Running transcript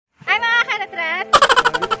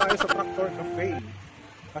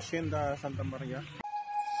Hacienda Santa Maria.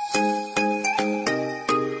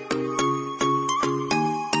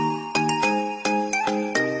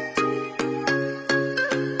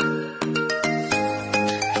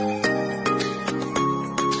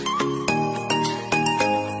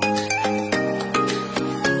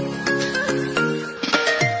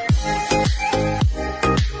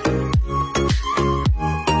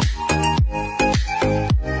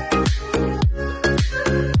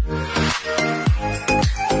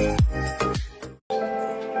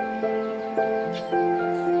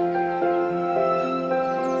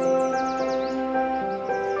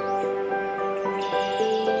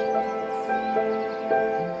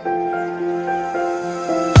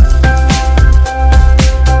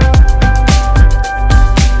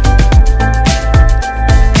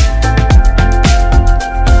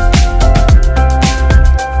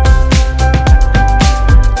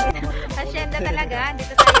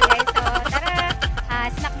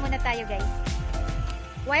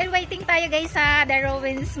 While waiting tayo guys sa The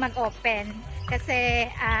Ruins mag-open kasi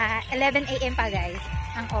 11 AM pa guys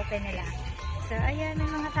ang open nila. So ayan, may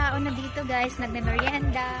mga tao na dito guys,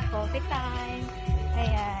 nagme-merienda, coffee time.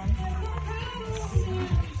 Ayan.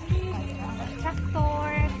 Tractor,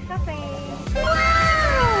 cafe.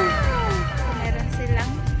 Wow! So, meron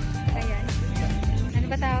silang ayan. Ano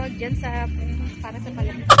ba tawag dyan sa para sa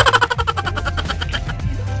palamig?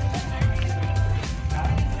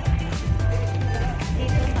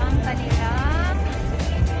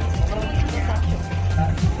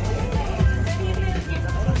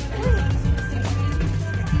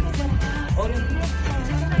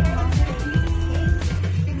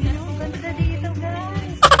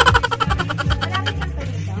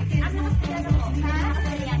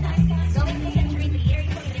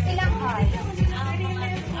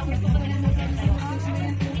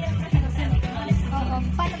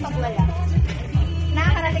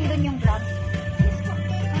 Nakakarating dun yung vlog.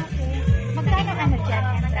 Okay. Magkano ano dyan?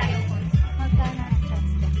 Magkano ang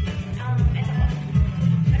chance dyan?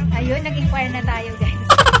 Ayun, nag-inquire na tayo guys.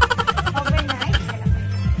 Overnight?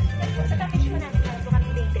 Sa package mo namin, meron po kami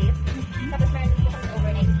day trip. Tapos meron po kami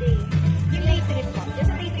overnight stay. Yung day trip po, yung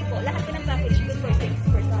sa day trip po, lahat po ng package good for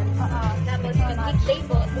 6 persons. Tapos yung weekday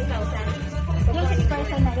po, 2,000. Yung 6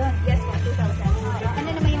 person na yun? Yes po, 2,000. Ano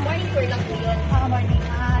naman yung Morning tour lang po yun. morning?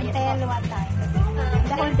 Until what time?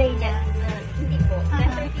 The whole day niya? Hindi po.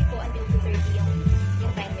 10:30 po until 2:30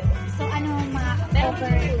 yung time niyo po. So ano mga Meron po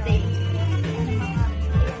over full day. ano mga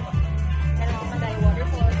Meron po mga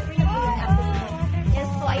waterfalls. Free na po yung access mo. Yes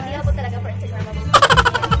po, ideal po talaga for Instagram.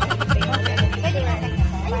 pwede natin ito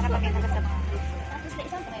para pakita ka sa mga Tapos na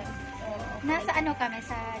isang tayo. nasa ano kami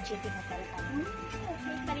sa GT Hotel kami.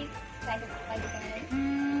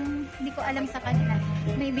 Hindi ko alam sa kanila.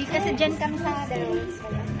 Maybe kasi dyan kami sa The Ruins.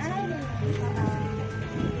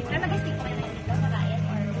 Mag-stick po kayo ngayon dito sa Ryan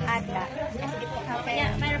or Ata. Okay.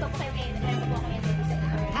 Mayroon pa po kayo ngayon. Mayroon pa po ako ngayon dito sa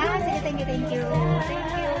Sige, thank you. Thank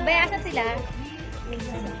you. Bayasan sila.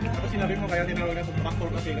 Tapos sinabi mo kaya tinawag na sa tractor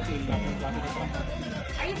kasi yung klase ng tractor.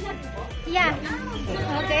 Are you vlogging po? Yeah.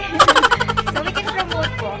 Okay. So we can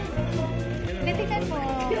promote po. Bitikan mo.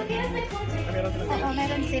 Oo,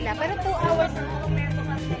 meron sila. Pero 2 hours. Meron po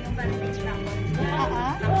kami ng Valentine's raffle.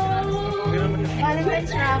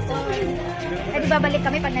 Valentine's raffle. Eh, di babalik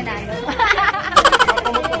kami pag nanalo.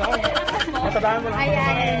 Patadaan mo lang.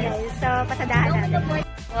 Ayan. So, patadaan natin.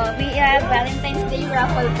 We have Valentine's Day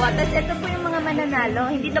raffle po. Tapos ito po yung mga mananalo.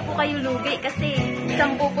 Hindi na po kayo lugi kasi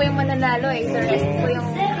 10 po yung mananalo eh. The rest po yung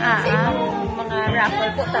mga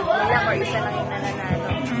raffle po. 3 lang or 1 lang yung nananalo.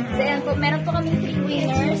 So ayan po, meron po kami 3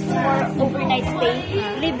 winners for overnight stay.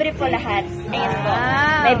 Libre po lahat. Ayan po.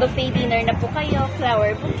 May buffet dinner na po kayo,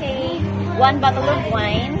 flower bouquet, 1 bottle of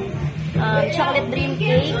wine, chocolate dream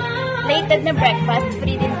cake, plated na breakfast,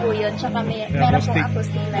 free din po yun. Tsaka meron pong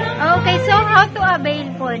acoustic light. Okay, so how to avail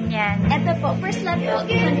po niyan? Ito po, first lot po,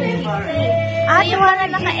 250. Ah, So, yung mga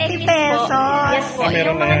naka-X pesos. po, yes po,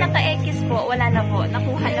 yung mga naka-X po, wala na po,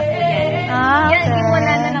 nakuha na po yan. Yan, yung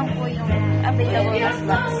wala na lang po yung available na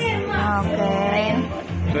slots. Okay.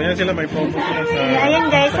 So yan sila, may promo sila sa... Ayan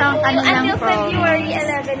guys, ang ano lang Until po. February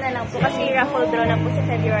 11 na lang po, kasi raffle draw na po sa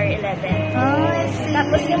February 11. Oh, I see.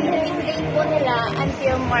 Tapos yung limit date po nila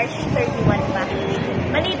until March 31 pa.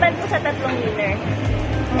 Maliban po sa 3 winner.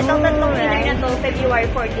 Itong 3 winner na to, February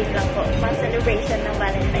 14 lang po. Pang celebration ng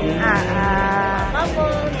Valentine's Day.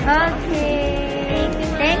 Couple. Okay.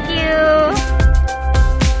 Thank you.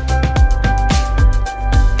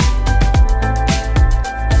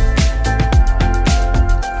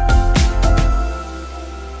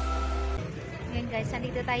 Yun guys,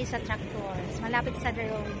 nandito tayo sa Tractors. Malapit sa The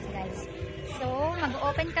Ruins guys. So,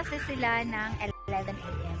 mag-open kasi sila ng 11 11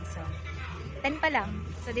 a.m. So, 10 pa lang.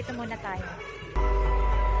 So, dito muna tayo.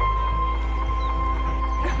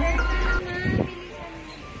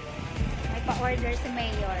 May pa-order si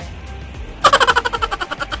Mayor.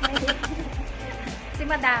 Si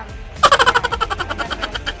Madam.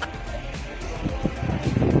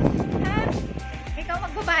 Ha? Ikaw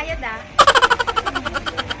magbabayad ah.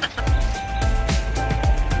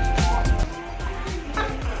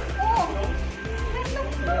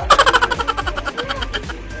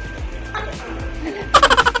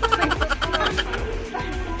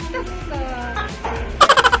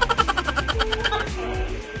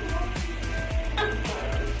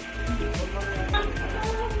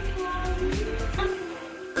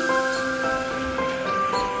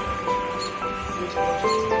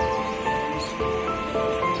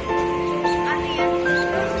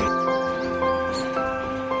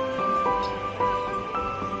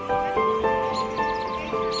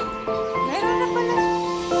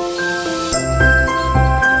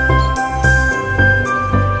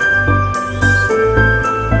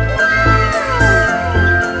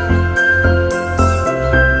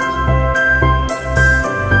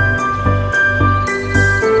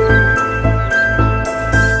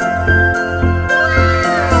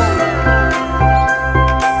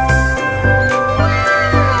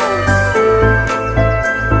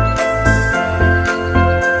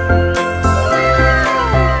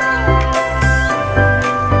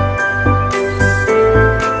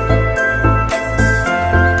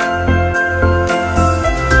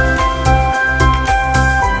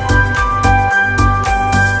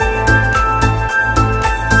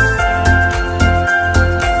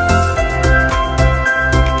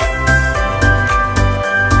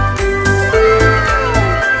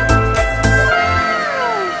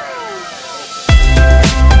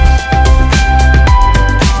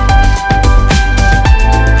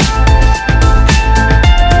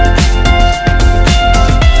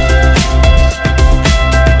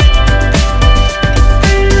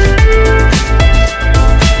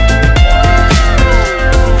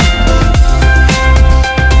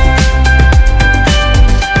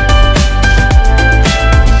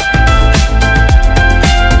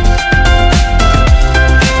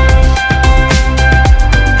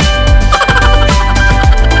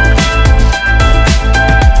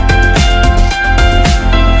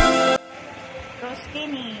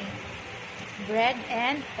 Bread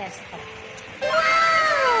and pesto.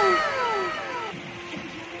 Wow!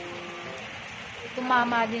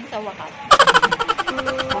 Tumama din sa wakas.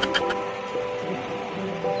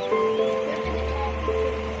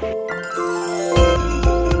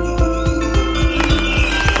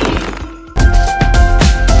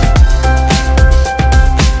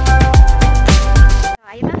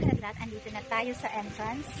 Ayun mga kadlat, andito na tayo sa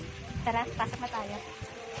entrance. Tara, pasok na tayo.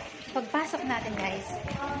 Pagpasok natin guys,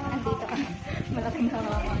 andito malaking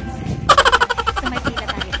hawakans. So may pila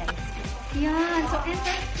tayo guys. Yan, so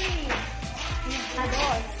entrance fee.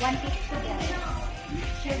 Adults, 150 guys.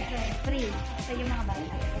 Children, free. So yung mga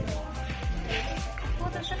bata.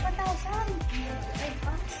 Photoshop 1,000.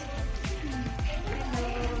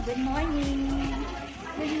 Hello, good morning.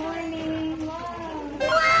 Good morning. Wow.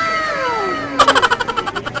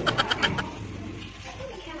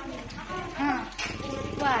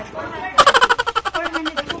 What?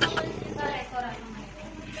 400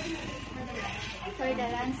 for the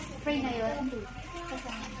lunch. Free na yun.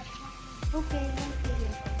 Okay.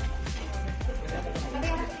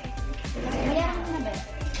 Bayaran mo na ba?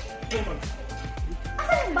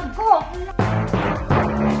 Asan yung bag ko?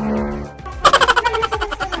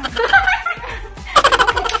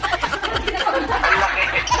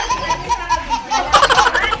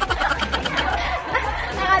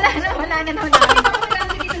 Nakala na wala na naman namin.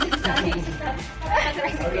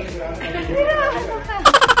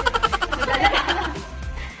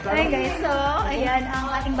 Okay guys, so ayan, ang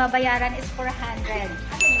ating babayaran is 400.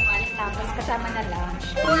 Tapos kasama na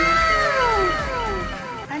lunch.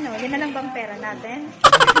 Ano, yun na lang bang pera natin?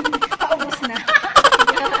 Paubos na.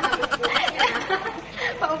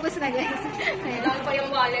 Paubos na guys. Kailangan pa yung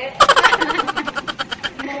wallet.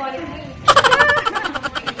 Yung wallet mo eh.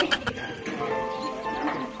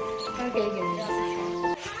 Okay guys.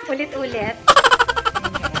 Ulit-ulit.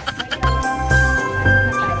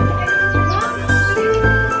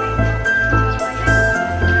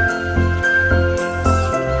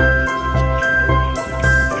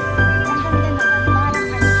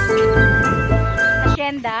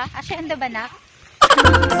 Asyenda ba na?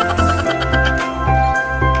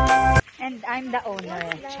 And I'm the owner,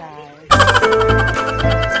 child.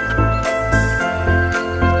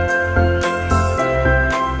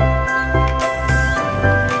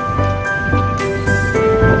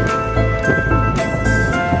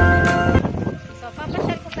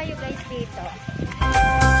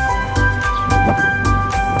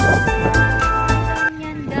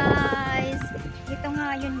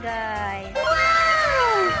 nga yun, guys.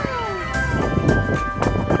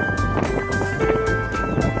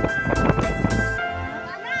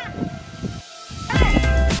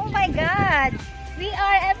 Oh my God! We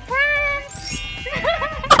are a prank!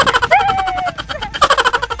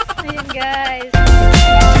 Ayun, guys.